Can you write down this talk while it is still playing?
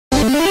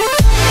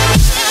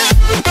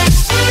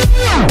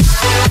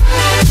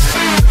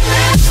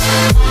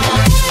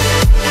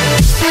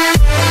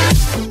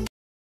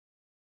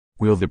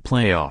Will the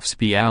playoffs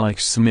be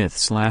Alex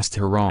Smith's last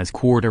hurrah as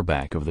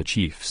quarterback of the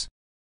Chiefs?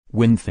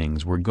 When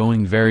things were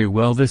going very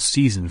well this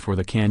season for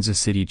the Kansas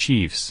City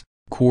Chiefs,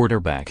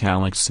 quarterback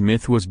Alex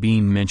Smith was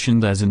being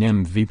mentioned as an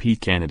MVP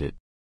candidate.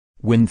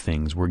 When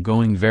things were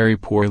going very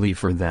poorly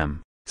for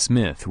them,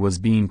 Smith was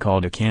being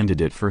called a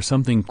candidate for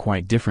something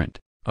quite different,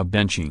 a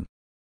benching.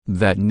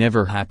 That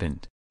never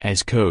happened,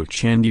 as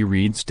Coach Andy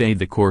Reid stayed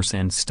the course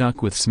and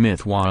stuck with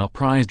Smith while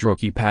prized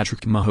rookie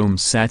Patrick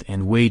Mahomes sat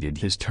and waited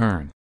his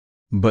turn.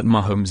 But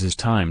Mahomes'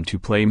 time to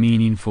play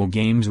meaningful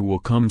games will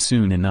come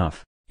soon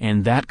enough,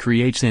 and that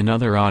creates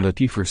another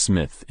oddity for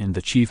Smith and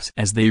the Chiefs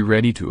as they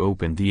ready to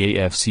open the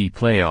AFC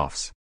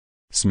playoffs.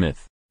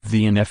 Smith,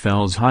 the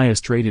NFL's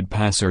highest-rated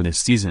passer this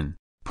season,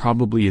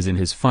 probably is in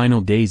his final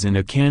days in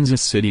a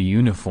Kansas City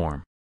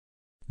uniform.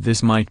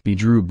 This might be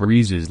Drew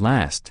Brees'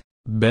 last,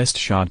 best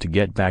shot to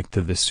get back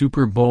to the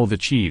Super Bowl. The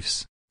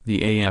Chiefs,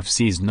 the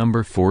AFC's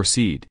number 4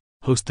 seed,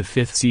 host the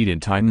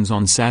 5th-seeded Titans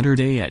on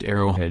Saturday at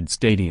Arrowhead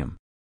Stadium.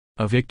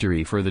 A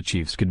victory for the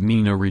Chiefs could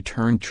mean a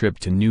return trip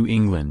to New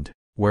England,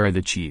 where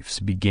the Chiefs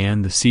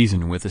began the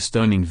season with a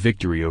stunning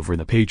victory over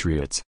the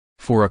Patriots,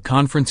 for a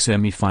conference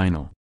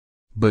semifinal.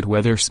 But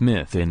whether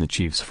Smith and the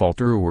Chiefs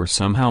falter or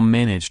somehow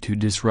manage to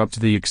disrupt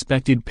the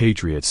expected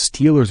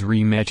Patriots-Steelers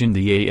rematch in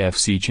the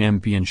AFC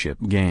Championship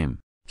game,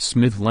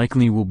 Smith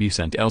likely will be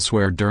sent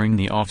elsewhere during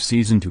the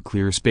offseason to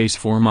clear space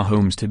for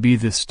Mahomes to be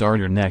the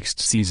starter next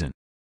season.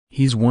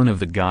 "He's one of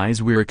the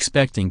guys we're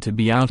expecting to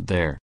be out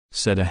there,"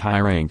 said a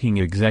high-ranking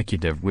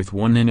executive with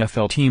one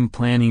NFL team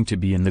planning to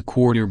be in the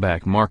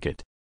quarterback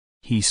market.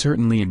 "He's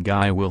certainly a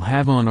guy we'll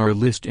have on our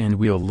list and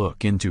we'll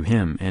look into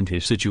him and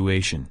his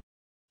situation."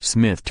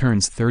 Smith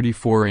turns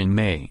 34 in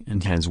May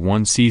and has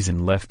one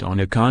season left on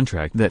a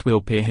contract that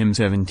will pay him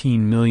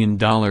 $17 million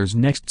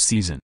next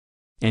season.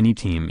 Any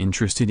team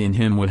interested in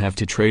him would have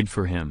to trade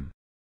for him.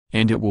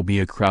 And it will be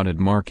a crowded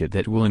market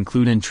that will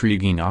include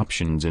intriguing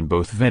options in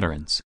both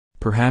veterans,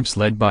 perhaps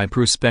led by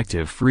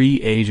prospective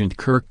free agent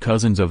Kirk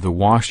Cousins of the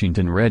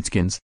Washington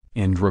Redskins,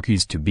 and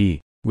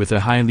rookies-to-be, with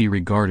a highly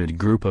regarded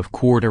group of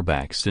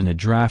quarterbacks in a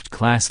draft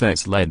class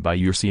that's led by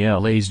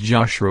UCLA's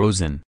Josh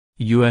Rosen,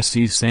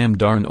 USC's Sam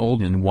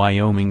Darnold and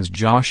Wyoming's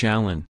Josh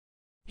Allen.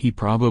 "He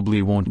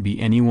probably won't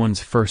be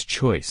anyone's first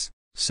choice,"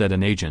 said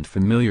an agent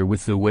familiar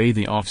with the way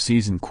the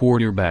off-season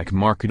quarterback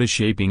market is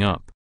shaping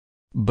up.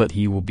 "But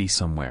he will be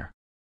somewhere.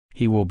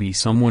 He will be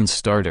someone's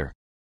starter.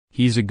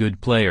 He's a good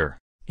player,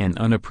 an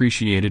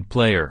unappreciated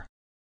player."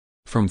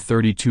 From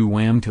 32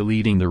 wham to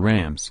leading the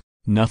Rams,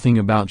 nothing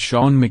about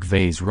Sean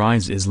McVay's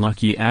rise is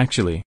lucky.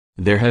 Actually,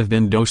 there have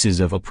been doses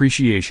of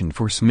appreciation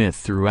for Smith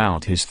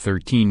throughout his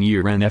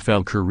 13-year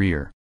NFL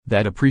career.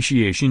 That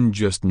appreciation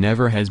just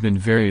never has been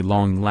very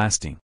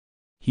long-lasting.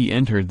 He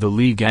entered the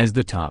league as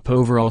the top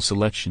overall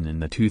selection in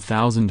the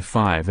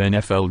 2005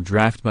 NFL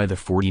Draft by the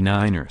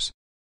 49ers.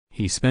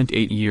 He spent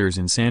 8 years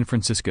in San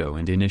Francisco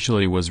and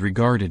initially was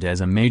regarded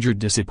as a major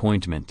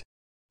disappointment.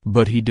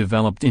 But he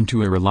developed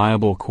into a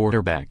reliable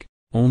quarterback,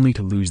 only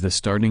to lose the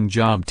starting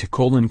job to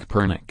Colin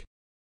Kaepernick.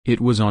 It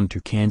was on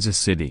to Kansas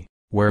City,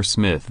 where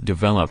Smith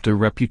developed a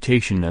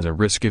reputation as a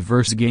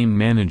risk-averse game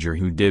manager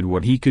who did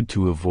what he could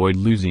to avoid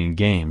losing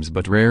games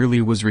but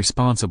rarely was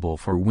responsible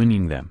for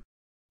winning them.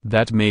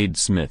 That made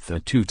Smith a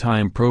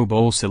 2-time Pro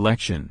Bowl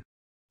selection.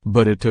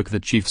 But it took the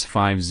Chiefs'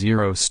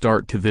 5-0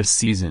 start to this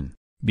season,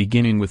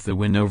 beginning with the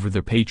win over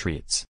the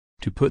Patriots,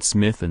 to put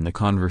Smith in the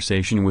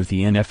conversation with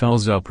the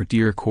NFL's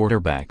upper-tier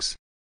quarterbacks.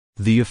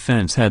 The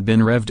offense had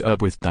been revved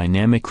up with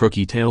dynamic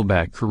rookie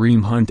tailback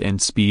Kareem Hunt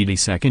and speedy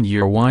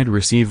second-year wide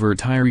receiver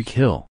Tyreek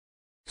Hill.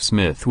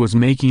 Smith was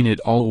making it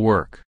all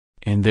work,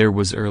 and there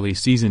was early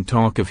season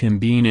talk of him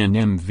being an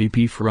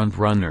MVP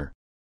front-runner.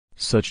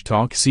 Such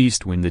talk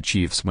ceased when the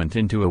Chiefs went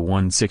into a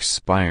 1-6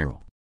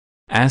 spiral.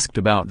 Asked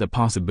about the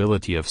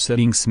possibility of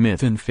setting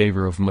Smith in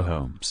favor of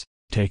Mahomes,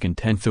 taken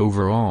 10th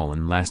overall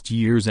in last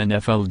year's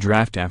NFL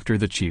Draft after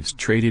the Chiefs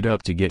traded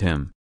up to get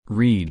him,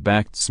 Reid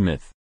backed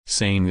Smith,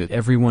 saying that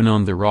everyone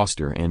on the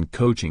roster and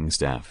coaching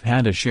staff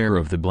had a share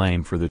of the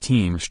blame for the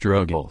team's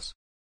struggles.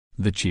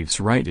 The Chiefs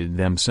righted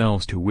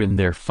themselves to win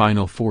their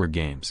final 4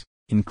 games,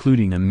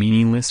 including a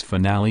meaningless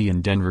finale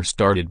in Denver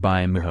started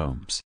by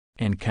Mahomes,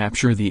 and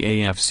capture the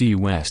AFC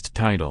West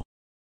title.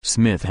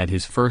 Smith had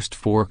his first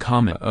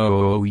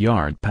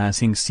 4,000-yard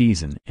passing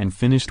season and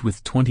finished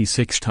with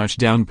 26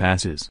 touchdown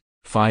passes,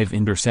 5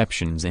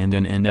 interceptions and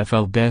an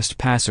NFL best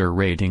passer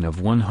rating of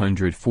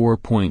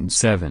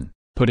 104.7,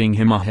 putting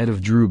him ahead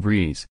of Drew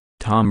Brees,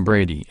 Tom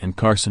Brady and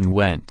Carson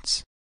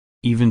Wentz.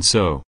 Even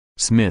so,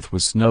 Smith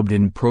was snubbed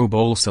in Pro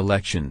Bowl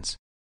selections.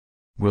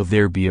 Will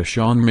there be a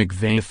Sean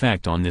McVay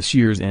effect on this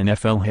year's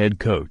NFL head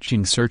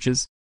coaching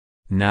searches?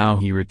 Now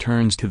he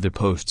returns to the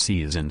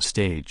postseason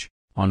stage,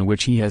 on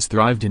which he has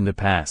thrived in the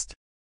past.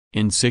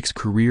 In 6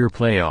 career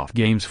playoff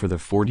games for the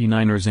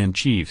 49ers and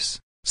Chiefs,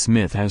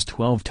 Smith has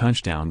 12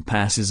 touchdown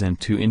passes and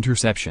 2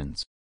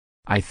 interceptions.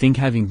 "I think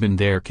having been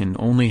there can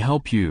only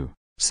help you,"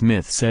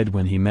 Smith said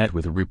when he met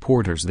with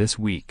reporters this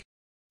week.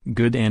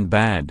 "Good and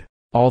bad,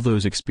 all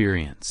those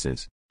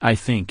experiences. I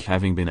think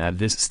having been at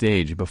this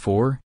stage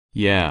before,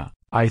 Yeah,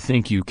 I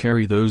think you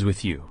carry those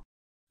with you.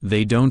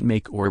 They don't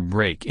make or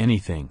break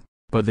anything,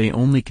 but they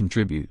only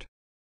contribute.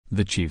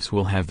 The Chiefs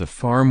will have the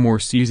far more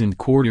seasoned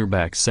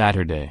quarterback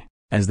Saturday,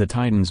 as the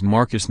Titans'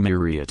 Marcus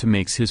Mariota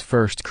makes his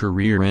first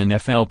career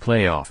NFL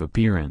playoff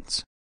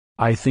appearance.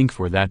 I think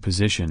for that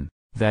position,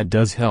 that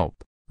does help,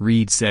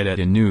 Reid said at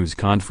a news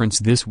conference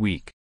this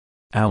week.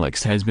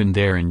 Alex has been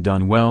there and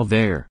done well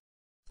there.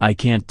 I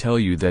can't tell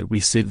you that we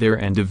sit there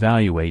and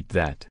evaluate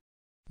that.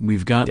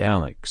 We've got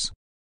Alex.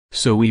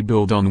 So we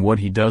build on what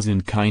he does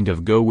and kind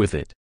of go with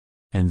it.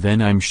 And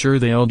then I'm sure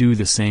they'll do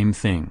the same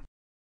thing.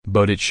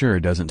 But it sure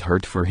doesn't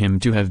hurt for him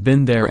to have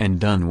been there and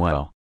done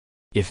well.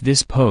 If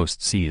this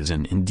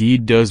postseason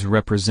indeed does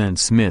represent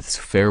Smith's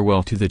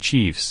farewell to the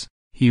Chiefs,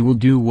 he will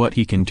do what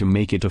he can to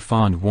make it a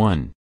fond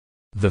one.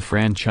 The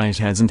franchise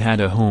hasn't had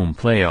a home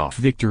playoff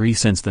victory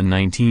since the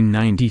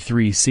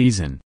 1993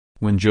 season,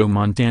 when Joe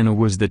Montana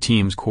was the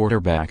team's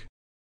quarterback.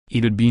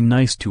 It'd be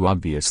nice to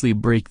obviously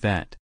break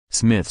that,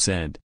 Smith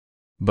said.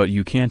 But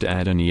you can't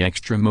add any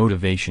extra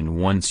motivation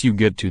once you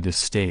get to this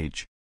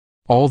stage.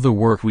 All the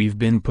work we've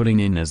been putting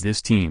in as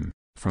this team,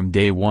 from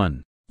day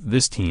one,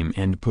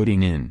 and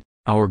putting in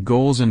our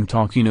goals and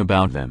talking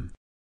about them.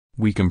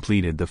 We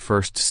completed the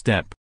first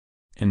step.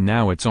 And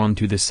now it's on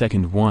to the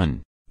second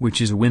one,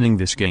 which is winning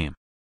this game.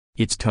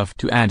 It's tough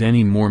to add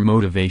any more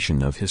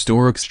motivation of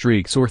historic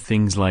streaks or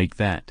things like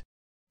that.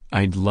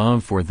 I'd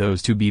love for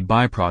those to be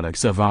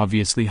byproducts of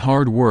obviously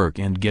hard work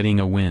and getting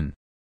a win.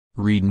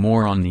 Read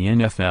more on the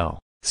NFL.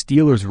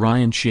 Steelers'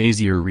 Ryan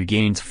Shazier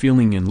regains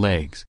feeling in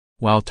legs,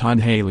 while Todd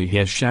Haley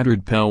has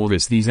shattered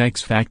pelvis. These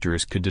X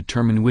factors could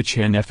determine which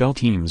NFL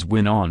teams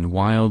win on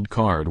Wild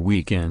Card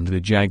Weekend. The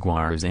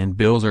Jaguars and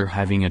Bills are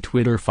having a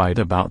Twitter fight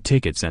about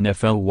tickets,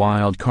 NFL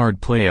Wild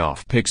Card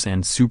playoff picks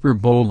and Super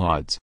Bowl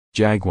odds.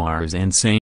 Jaguars and Saints